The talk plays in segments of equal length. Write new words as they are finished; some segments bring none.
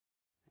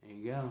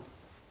you go.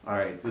 All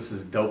right, this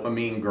is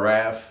dopamine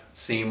graph,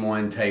 scene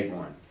one, take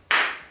one.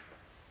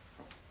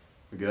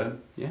 We good?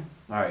 Yeah.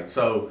 All right,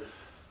 so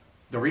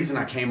the reason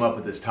I came up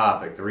with this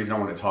topic, the reason I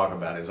want to talk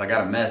about it is I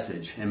got a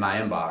message in my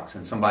inbox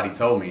and somebody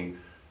told me,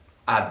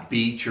 I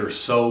beat your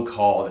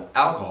so-called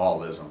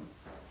alcoholism.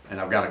 And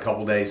I've got a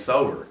couple days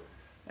sober.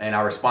 And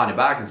I responded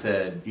back and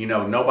said, you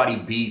know, nobody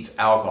beats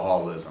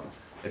alcoholism.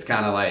 It's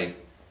kind of like,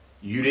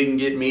 you didn't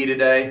get me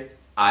today,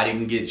 I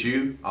didn't get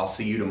you, I'll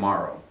see you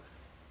tomorrow.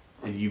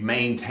 And you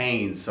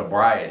maintain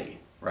sobriety,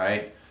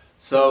 right?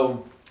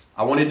 So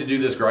I wanted to do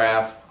this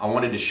graph. I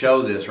wanted to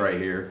show this right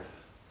here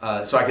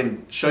so I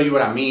can show you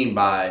what I mean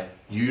by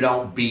you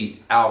don't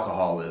beat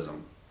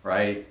alcoholism,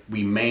 right?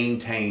 We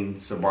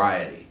maintain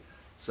sobriety.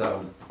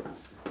 So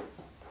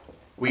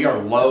we are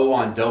low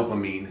on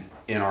dopamine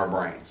in our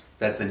brains.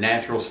 That's the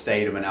natural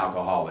state of an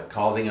alcoholic,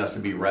 causing us to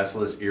be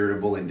restless,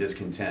 irritable, and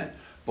discontent.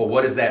 But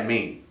what does that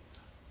mean?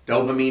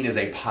 Dopamine is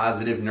a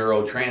positive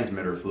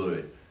neurotransmitter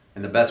fluid.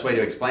 And the best way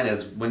to explain it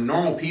is when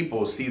normal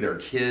people see their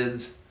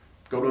kids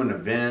go to an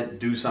event,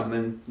 do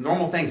something,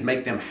 normal things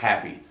make them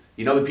happy.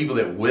 You know the people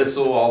that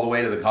whistle all the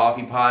way to the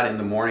coffee pot in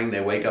the morning, they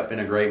wake up in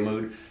a great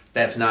mood?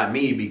 That's not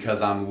me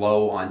because I'm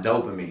low on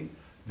dopamine.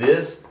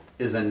 This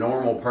is a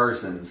normal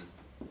person's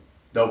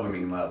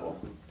dopamine level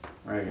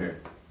right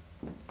here,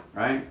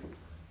 right?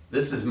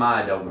 This is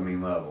my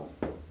dopamine level,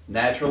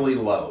 naturally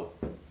low,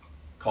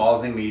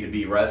 causing me to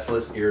be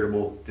restless,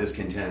 irritable,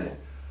 discontented.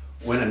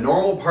 When a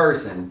normal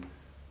person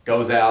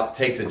goes out,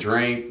 takes a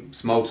drink,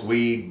 smokes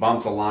weed,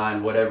 bumps a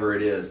line, whatever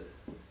it is,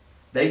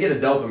 they get a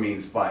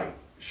dopamine spike.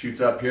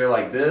 Shoots up here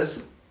like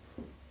this,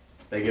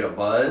 they get a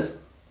buzz,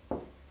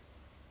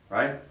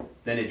 right?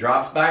 Then it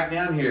drops back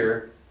down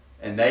here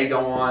and they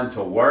go on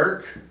to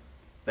work,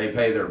 they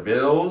pay their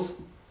bills,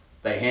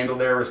 they handle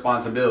their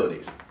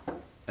responsibilities.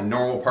 A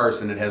normal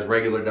person that has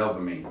regular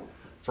dopamine.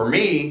 For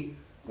me,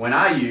 when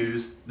I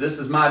use, this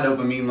is my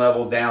dopamine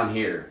level down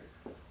here.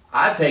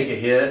 I take a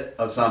hit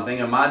of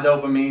something and my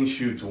dopamine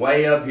shoots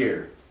way up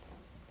here.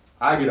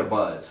 I get a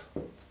buzz,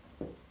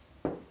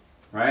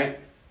 right?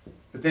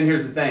 But then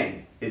here's the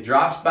thing. It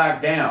drops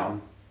back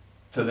down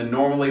to the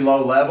normally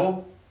low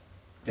level,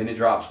 then it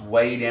drops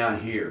way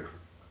down here.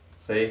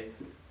 See?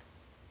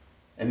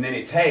 And then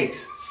it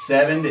takes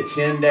 7 to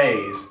 10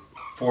 days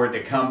for it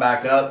to come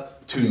back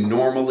up to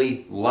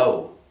normally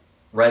low.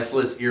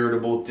 Restless,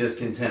 irritable,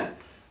 discontent.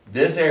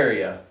 This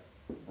area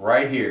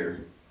right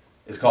here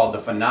is called the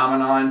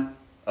phenomenon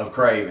of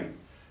craving.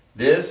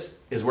 This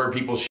is where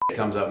people's shit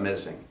comes up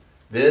missing.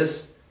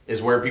 This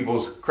is where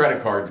people's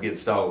credit cards get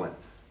stolen.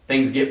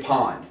 Things get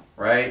pawned,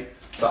 right?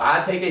 So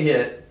I take a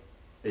hit,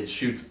 it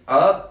shoots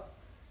up,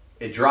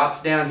 it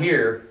drops down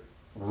here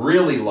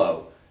really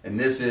low. And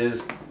this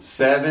is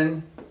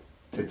 7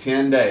 to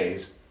 10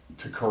 days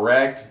to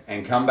correct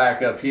and come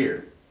back up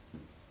here.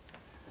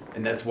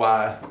 And that's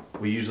why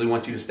we usually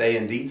want you to stay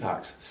in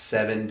detox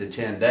 7 to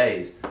 10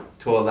 days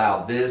to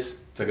allow this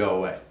to go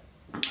away.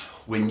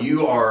 When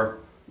you are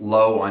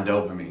low on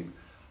dopamine,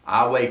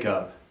 I wake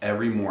up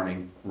every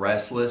morning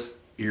restless,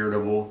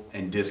 irritable,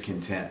 and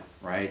discontent,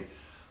 right?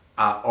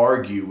 I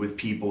argue with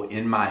people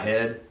in my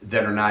head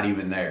that are not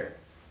even there.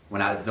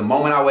 The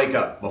moment I wake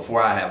up,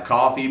 before I have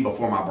coffee,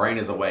 before my brain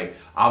is awake,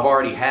 I've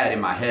already had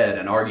in my head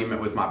an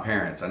argument with my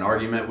parents, an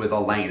argument with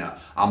Elena.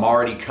 I'm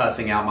already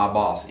cussing out my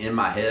boss in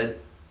my head,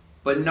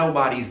 but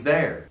nobody's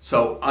there.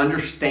 So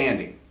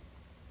understanding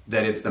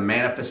that it's the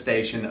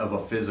manifestation of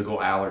a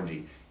physical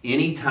allergy.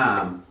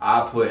 Anytime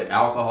I put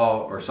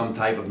alcohol or some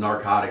type of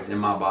narcotics in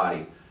my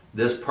body,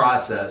 this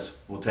process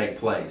will take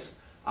place.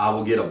 I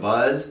will get a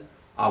buzz,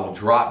 I will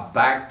drop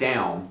back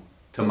down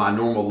to my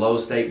normal low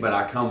state, but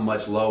I come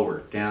much lower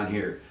down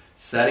here,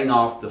 setting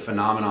off the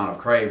phenomenon of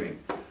craving,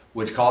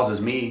 which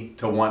causes me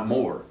to want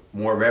more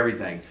of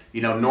everything.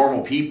 You know,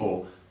 normal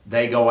people,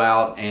 they go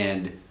out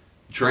and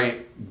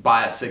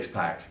buy a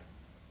 6-pack.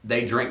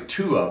 They drink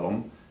 2 of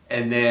them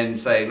and then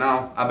say,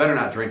 no, I better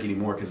not drink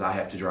anymore because I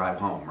have to drive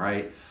home,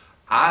 right?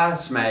 I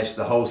smash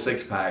the whole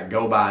 6-pack,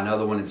 go buy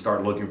another one and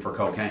start looking for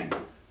cocaine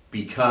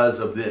because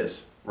of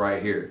this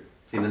right here.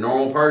 See, the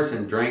normal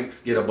person drinks,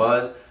 get a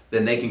buzz,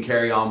 then they can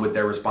carry on with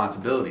their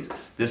responsibilities.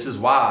 This is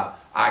why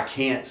I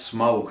can't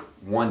smoke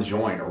 1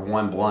 joint or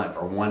 1 blunt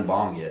or 1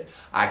 bong yet.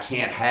 I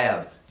can't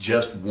have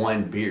just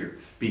 1 beer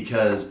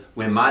because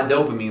when my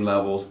dopamine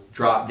levels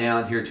drop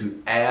down here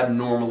to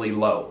abnormally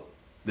low,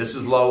 this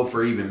is low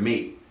for even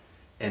me,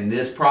 and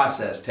this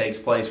process takes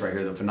place right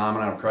here, the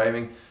phenomenon of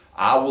craving,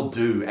 I will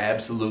do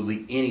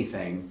absolutely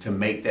anything to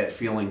make that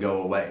feeling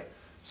go away.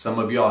 Some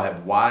of y'all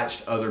have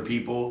watched other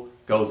people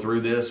go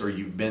through this or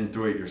you've been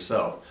through it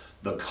yourself.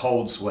 The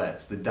cold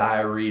sweats, the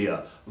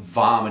diarrhea,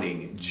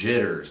 vomiting,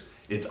 jitters.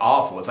 It's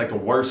awful. It's like the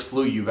worst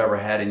flu you've ever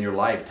had in your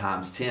life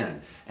times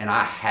 10. And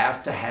I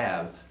have to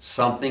have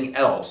something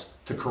else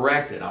to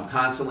correct it. I'm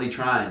constantly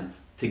trying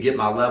to get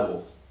my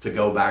level to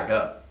go back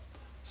up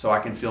so I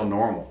can feel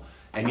normal.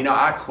 And you know,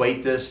 I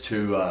equate this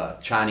to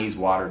Chinese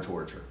water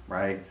torture,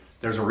 right?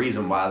 There's a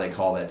reason why they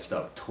call that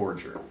stuff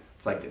torture.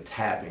 It's like the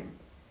tapping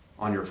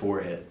on your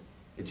forehead.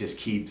 It just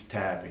keeps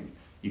tapping.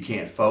 You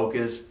can't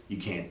focus, you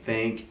can't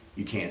think,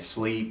 you can't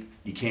sleep,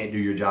 you can't do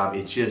your job.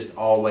 It's just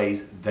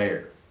always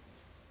there.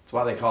 That's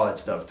why they call that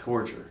stuff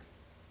torture.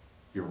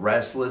 You're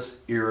restless,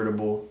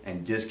 irritable,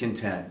 and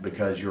discontent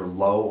because you're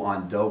low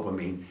on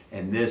dopamine,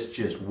 and this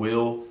just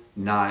will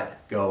not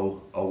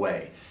go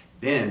away.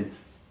 Then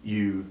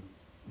you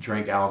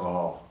drink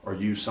alcohol or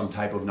use some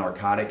type of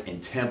narcotic,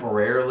 and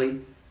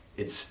temporarily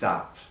it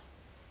stops.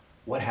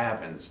 What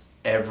happens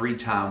every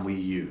time we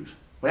use?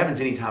 What happens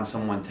anytime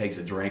someone takes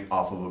a drink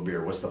off of a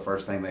beer? What's the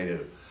first thing they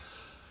do?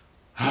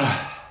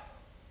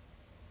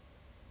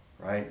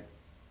 Right?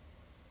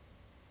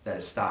 That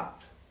it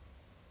stopped.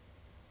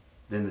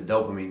 Then the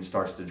dopamine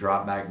starts to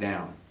drop back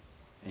down,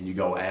 and you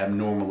go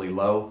abnormally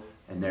low,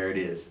 and there it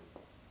is.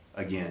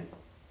 Again,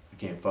 I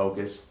can't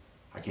focus,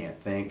 I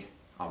can't think,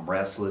 I'm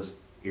restless,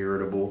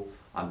 irritable,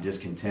 I'm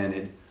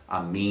discontented,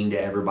 I'm mean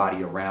to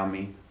everybody around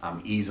me,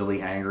 I'm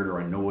easily angered or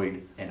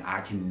annoyed, and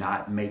I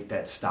cannot make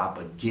that stop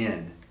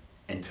again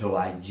until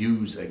I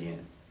use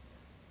again.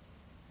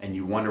 And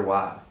you wonder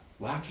why.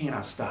 Why can't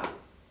I stop?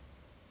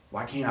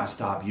 Why can't I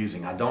stop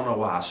using? I don't know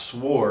why. I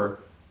swore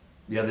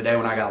the other day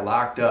when I got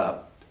locked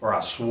up, or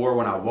I swore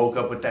when I woke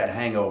up with that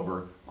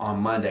hangover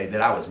on Monday,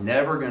 that I was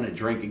never going to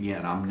drink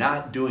again. I'm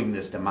not doing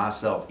this to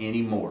myself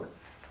anymore.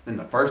 Then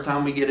the first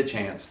time we get a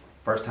chance,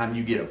 first time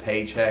you get a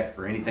paycheck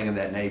or anything of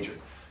that nature,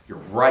 you're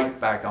right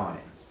back on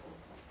it.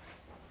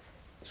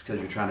 It's because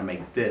you're trying to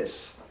make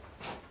this,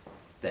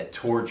 that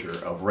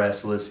torture of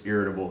restless,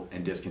 irritable,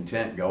 and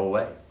discontent go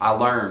away. I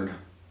learned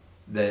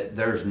that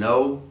there's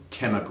no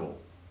chemical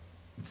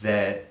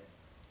that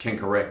can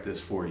correct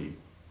this for you.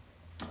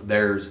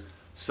 There's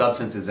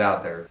substances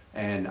out there,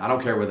 and I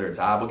don't care whether it's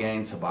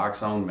ibogaine,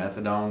 suboxone,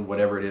 methadone,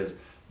 whatever it is,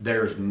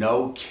 there's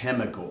no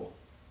chemical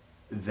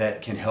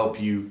that can help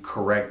you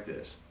correct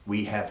this.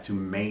 We have to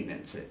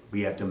maintenance it.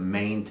 We have to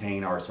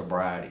maintain our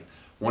sobriety.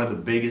 One of the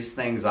biggest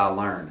things I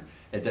learned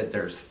is that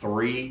there's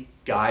 3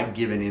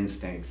 God-given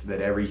instincts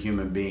that every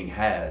human being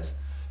has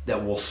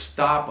that will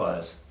stop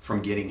us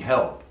from getting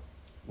help.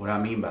 What do I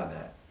mean by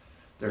that?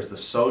 There's the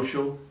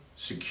social,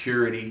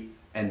 security,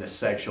 and the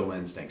sexual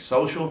instinct.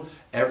 Social,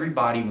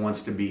 everybody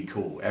wants to be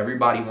cool.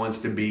 Everybody wants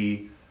to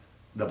be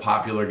the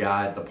popular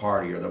guy at the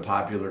party or the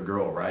popular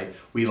girl, right?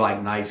 We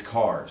like nice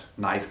cars,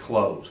 nice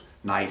clothes,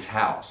 nice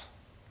house.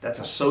 That's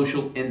a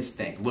social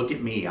instinct. Look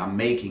at me, I'm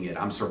making it,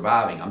 I'm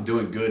surviving, I'm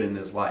doing good in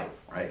this life,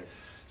 right?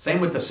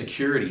 Same with the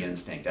security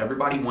instinct.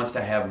 Everybody wants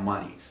to have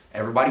money.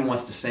 Everybody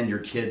wants to send your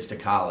kids to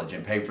college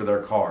and pay for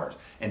their cars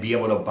and be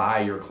able to buy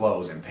your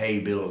clothes and pay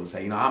bills and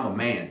say, you know, I'm a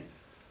man,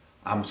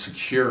 I'm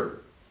secure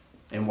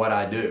in what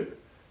I do.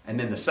 And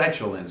then the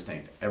sexual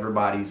instinct,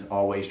 everybody's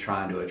always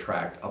trying to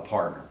attract a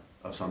partner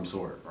of some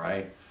sort,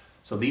 right?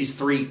 So these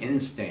 3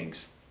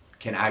 instincts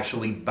can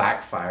actually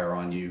backfire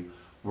on you,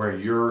 where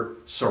your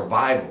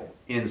survival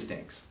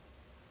instincts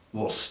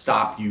will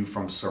stop you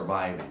from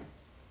surviving.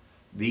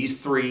 These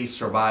 3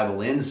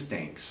 survival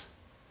instincts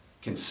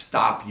can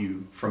stop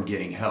you from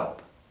getting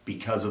help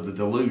because of the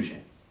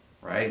delusion,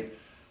 right?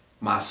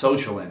 My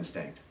social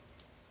instinct.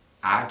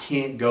 I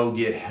can't go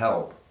get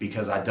help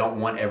because I don't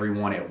want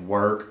everyone at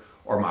work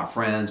or my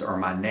friends or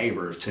my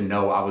neighbors to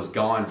know I was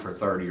gone for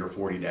 30 or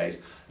 40 days.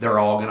 They're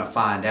all going to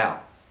find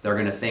out. They're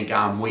going to think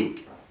I'm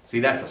weak.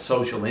 See, that's a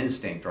social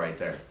instinct right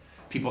there.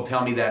 People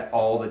tell me that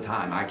all the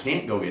time. I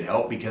can't go get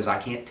help because I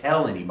can't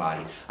tell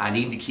anybody. I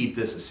need to keep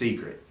this a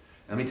secret.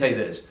 Let me tell you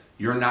this.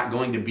 You're not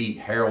going to beat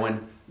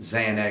heroin,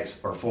 Xanax,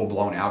 or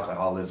full-blown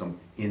alcoholism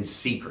in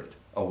secret,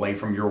 away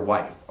from your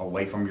wife,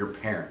 away from your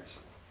parents.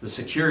 The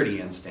security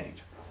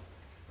instinct.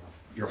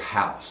 Your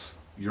house,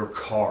 your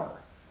car,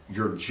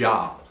 your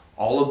job,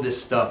 all of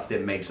this stuff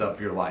that makes up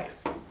your life,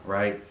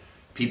 right?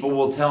 People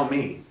will tell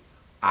me,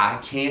 I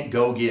can't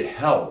go get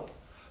help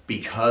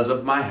because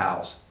of my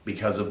house,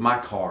 because of my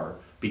car,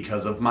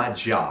 because of my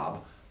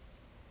job,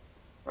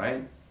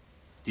 right?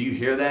 Do you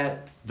hear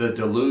that? The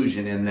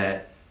delusion in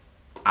that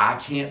I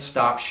can't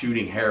stop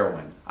shooting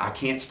heroin, I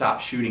can't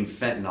stop shooting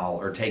fentanyl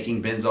or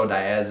taking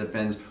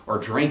benzodiazepines or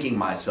drinking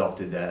myself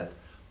to death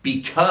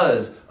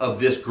because of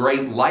this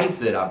great life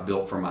that I've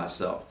built for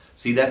myself.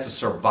 See, that's a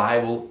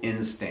survival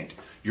instinct.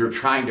 You're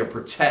trying to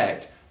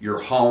protect your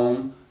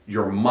home,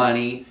 your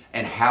money,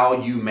 and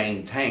how you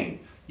maintain.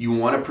 You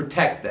want to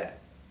protect that.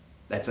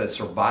 That's a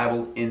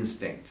survival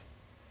instinct.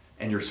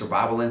 And your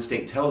survival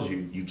instinct tells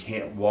you you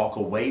can't walk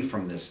away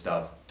from this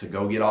stuff to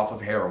go get off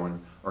of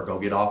heroin or go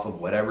get off of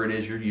whatever it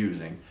is you're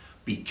using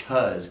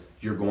because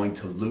you're going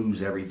to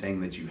lose everything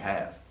that you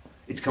have.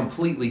 It's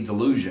completely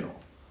delusional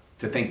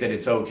to think that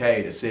it's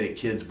okay to sit at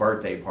kids'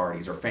 birthday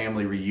parties or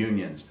family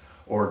reunions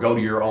or go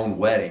to your own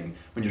wedding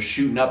when you're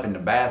shooting up in the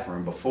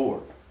bathroom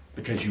before,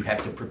 because you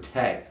have to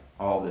protect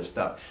all this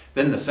stuff.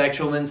 Then the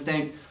sexual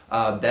instinct,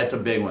 that's a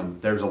big one.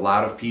 There's a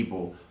lot of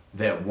people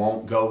that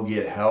won't go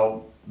get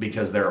help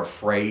because they're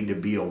afraid to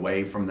be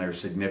away from their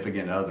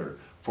significant other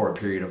for a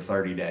period of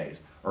 30 days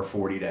or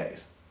 40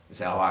 days. They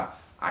say, oh,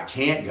 I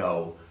can't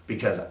go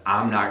because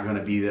I'm not going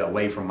to be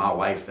away from my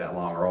wife that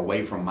long or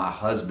away from my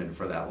husband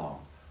for that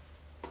long.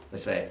 They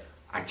say,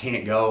 I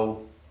can't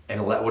go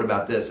And what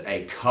about this?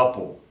 A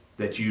couple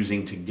that's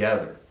using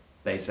together.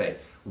 They say,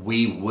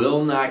 we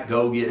will not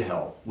go get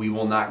help. We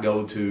will not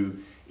go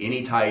to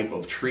any type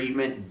of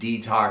treatment,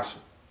 detox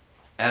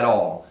at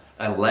all,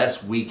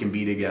 unless we can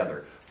be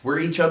together. We're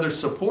each other's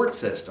support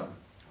system,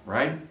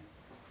 right?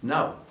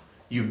 No.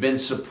 You've been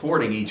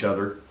supporting each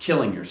other,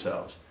 killing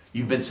yourselves.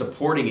 You've been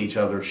supporting each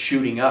other,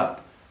 shooting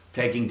up,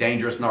 taking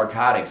dangerous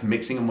narcotics,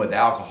 mixing them with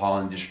alcohol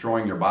and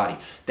destroying your body.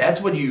 That's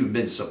what you've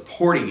been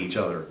supporting each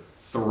other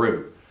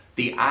through.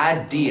 The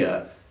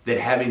idea that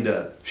having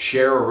to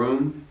share a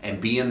room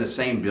and be in the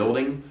same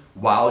building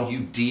while you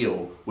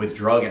deal with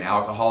drug and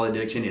alcohol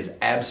addiction is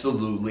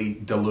absolutely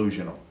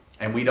delusional.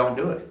 And we don't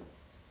do it.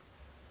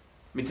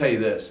 Let me tell you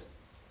this.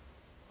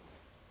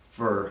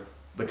 For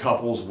the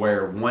couples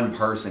where one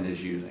person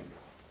is using,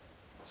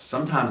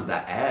 sometimes the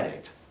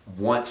addict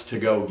wants to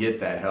go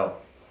get that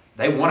help.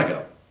 They want to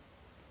go.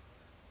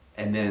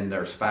 And then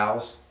their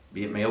spouse,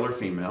 be it male or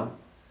female,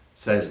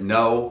 says,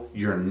 no,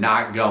 you're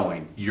not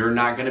going. You're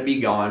not going to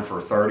be gone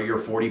for 30 or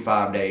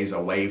 45 days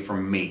away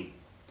from me.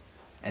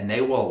 And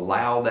they will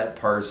allow that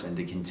person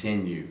to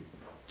continue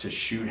to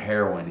shoot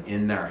heroin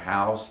in their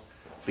house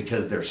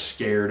because they're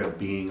scared of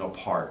being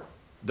apart.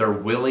 They're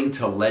willing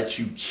to let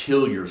you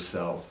kill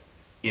yourself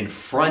in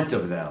front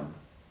of them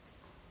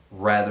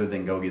rather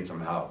than go get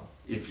some help.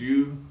 If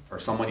you or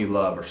someone you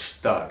love are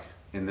stuck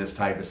in this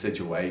type of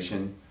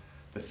situation,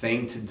 the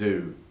thing to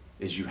do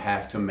is you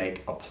have to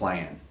make a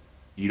plan.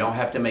 You don't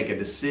have to make a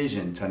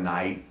decision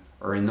tonight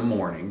or in the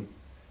morning.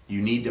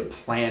 You need to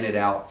plan it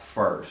out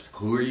first.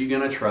 Who are you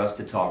going to trust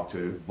to talk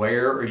to?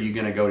 Where are you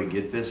going to go to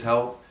get this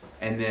help?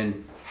 And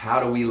then how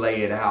do we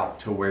lay it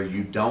out to where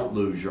you don't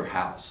lose your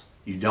house,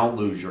 you don't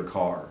lose your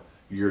car,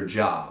 your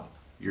job,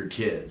 your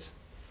kids?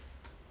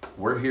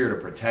 We're here to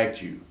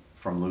protect you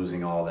from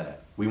losing all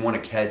that. We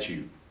want to catch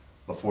you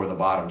before the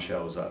bottom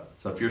shows up.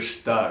 So if you're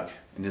stuck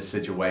in this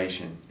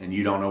situation and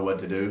you don't know what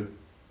to do,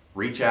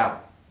 reach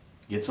out.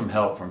 Get some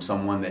help from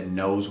someone that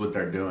knows what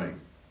they're doing.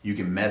 You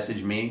can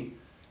message me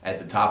at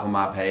the top of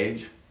my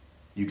page.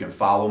 You can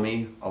follow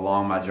me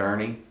along my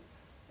journey,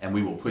 and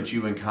we will put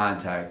you in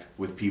contact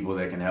with people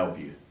that can help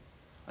you.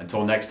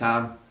 Until next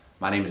time,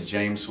 my name is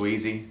James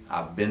Sweezy.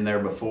 I've been there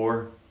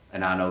before,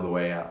 and I know the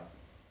way out.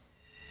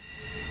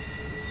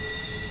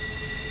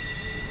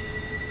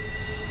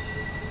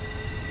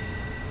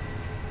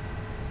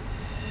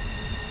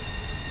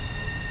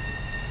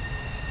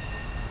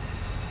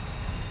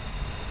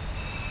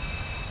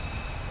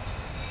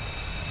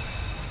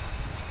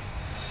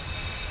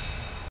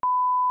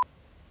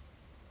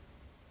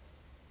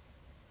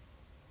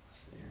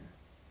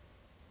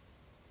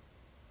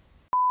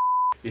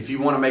 If you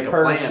want to make a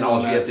plan,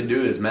 all you have to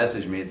do is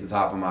message me at the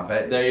top of my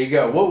page. There you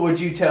go. What would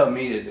you tell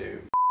me to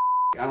do?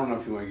 I don't know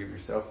if you want to give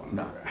yourself one.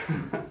 No.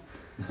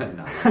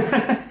 No.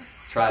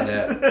 Try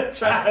that.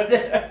 Try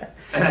that.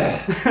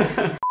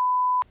 Is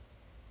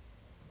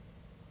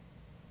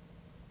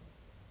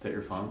that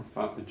your phone?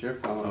 It's your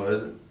phone. Oh,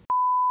 is it?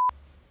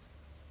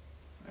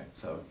 Alright,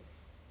 so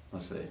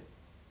let's see.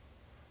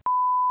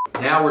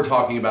 Now we're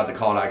talking about the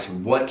call to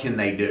action. What can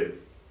they do?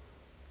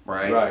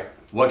 Right? Right.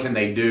 What can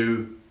they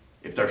do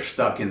if they're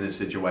stuck in this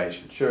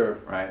situation? Sure.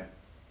 Right?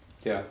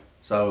 Yeah.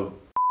 So,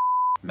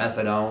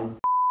 methadone.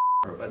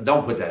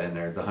 Don't put that in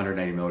there, the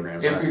 180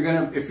 milligrams.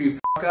 If you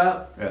fuck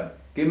up, yeah,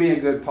 give me a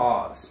good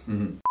pause.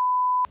 Mm-hmm.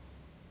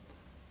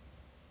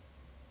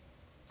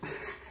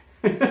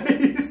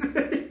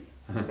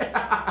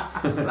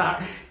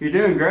 You're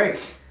doing great.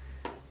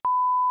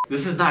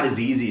 This is not as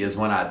easy as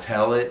when I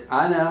tell it.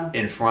 I know.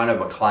 In front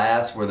of a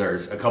class where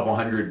there's a couple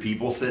hundred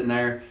people sitting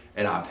there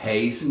and I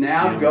pace.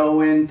 Now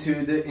go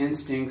into the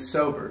instinct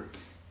sober.